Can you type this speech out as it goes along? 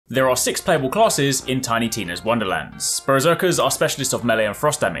There are 6 playable classes in Tiny Tina's Wonderlands. Brr-Zerkers are specialists of melee and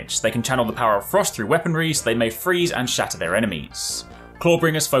frost damage. They can channel the power of frost through weaponry, so they may freeze and shatter their enemies.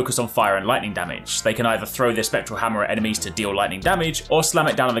 Clawbringers focus on fire and lightning damage. They can either throw their spectral hammer at enemies to deal lightning damage, or slam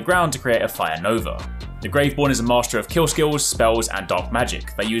it down on the ground to create a fire nova. The Graveborn is a master of kill skills, spells, and dark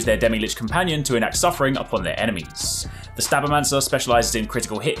magic. They use their demi-lich companion to enact suffering upon their enemies. The Stabbomancer specialises in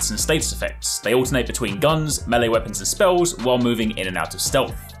critical hits and status effects. They alternate between guns, melee weapons, and spells while moving in and out of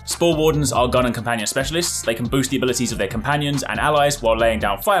stealth. Spore Wardens are gun and companion specialists. They can boost the abilities of their companions and allies while laying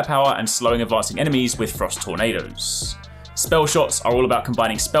down firepower and slowing advancing enemies with frost tornadoes. Spellshots are all about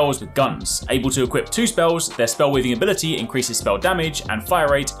combining spells with guns. Able to equip 2 spells, their spell weaving ability increases spell damage and fire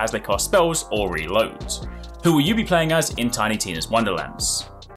rate as they cast spells or reload. Who will you be playing as in Tiny Tina's Wonderlands?